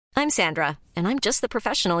I'm Sandra, and I'm just the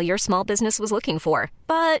professional your small business was looking for.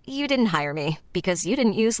 But you didn't hire me because you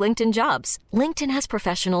didn't use LinkedIn Jobs. LinkedIn has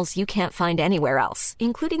professionals you can't find anywhere else,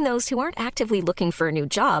 including those who aren't actively looking for a new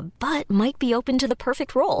job, but might be open to the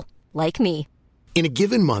perfect role, like me. In a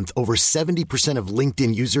given month, over 70% of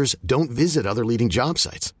LinkedIn users don't visit other leading job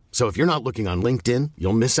sites. So if you're not looking on LinkedIn,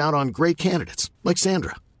 you'll miss out on great candidates like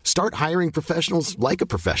Sandra. Start hiring professionals like a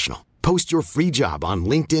professional. Post your free job on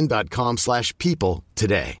linkedin.com/people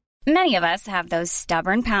today. Many of us have those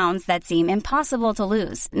stubborn pounds that seem impossible to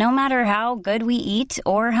lose, no matter how good we eat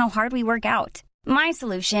or how hard we work out. My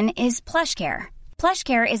solution is PlushCare.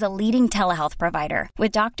 PlushCare is a leading telehealth provider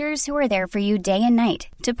with doctors who are there for you day and night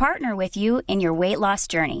to partner with you in your weight loss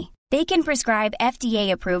journey. They can prescribe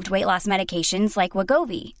FDA-approved weight loss medications like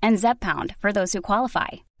Wegovy and Zepbound for those who qualify.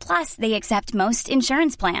 Plus, they accept most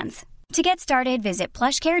insurance plans. To get started, visit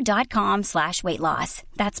plushcare.com/weightloss.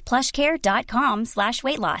 That's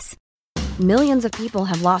plushcare.com/weightloss. Millions of people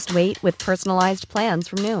have lost weight with personalized plans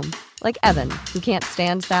from Noom. Like Evan, who can't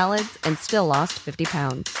stand salads and still lost 50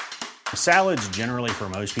 pounds. Salads generally for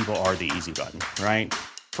most people are the easy button, right?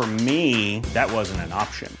 For me, that wasn't an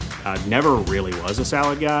option. I never really was a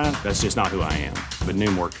salad guy. That's just not who I am. But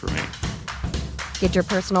Noom worked for me. Get your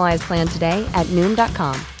personalized plan today at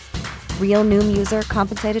Noom.com. Real Noom user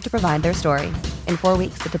compensated to provide their story. In 4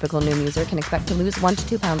 weeks, the typical Noom user can expect to lose 1 to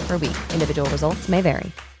 2 pounds per week. Individual results may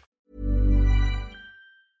vary.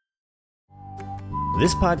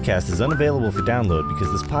 This podcast is unavailable for download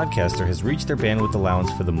because this podcaster has reached their bandwidth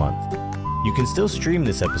allowance for the month. You can still stream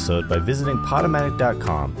this episode by visiting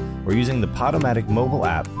Podomatic.com or using the Podomatic mobile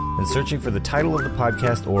app and searching for the title of the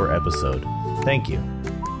podcast or episode. Thank you.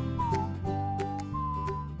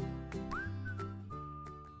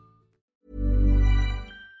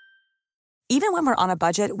 Even when we're on a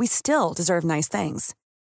budget, we still deserve nice things.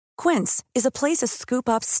 Quince is a place to scoop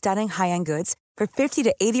up stunning high-end goods for 50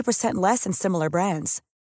 to 80% less than similar brands.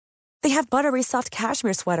 They have buttery soft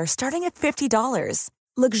cashmere sweaters starting at $50,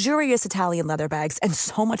 luxurious Italian leather bags, and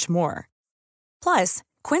so much more. Plus,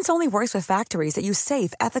 Quince only works with factories that use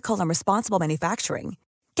safe, ethical, and responsible manufacturing.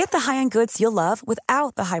 Get the high-end goods you'll love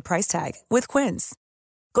without the high price tag with Quince.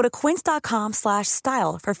 Go to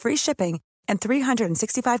quince.com/style for free shipping and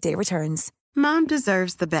 365-day returns. Mom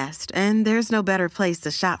deserves the best, and there's no better place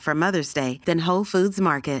to shop for Mother's Day than Whole Foods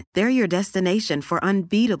Market. They're your destination for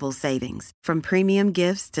unbeatable savings, from premium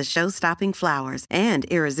gifts to show-stopping flowers and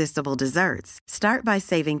irresistible desserts. Start by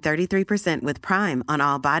saving 33% with Prime on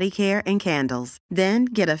all body care and candles. Then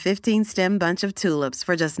get a 15-stem bunch of tulips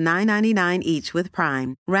for just $9.99 each with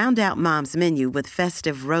Prime. Round out Mom's menu with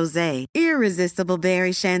festive rosé, irresistible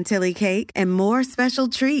berry chantilly cake, and more special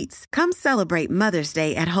treats. Come celebrate Mother's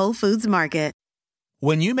Day at Whole Foods Market.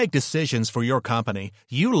 When you make decisions for your company,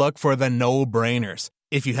 you look for the no-brainers.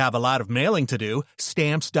 If you have a lot of mailing to do,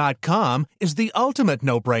 Stamps.com is the ultimate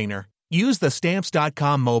no-brainer. Use the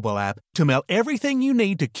Stamps.com mobile app to mail everything you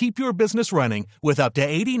need to keep your business running with up to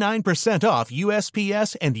 89% off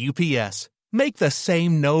USPS and UPS. Make the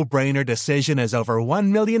same no-brainer decision as over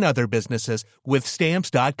 1 million other businesses with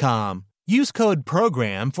Stamps.com. Use code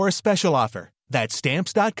PROGRAM for a special offer. That's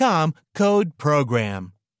Stamps.com, code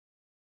PROGRAM.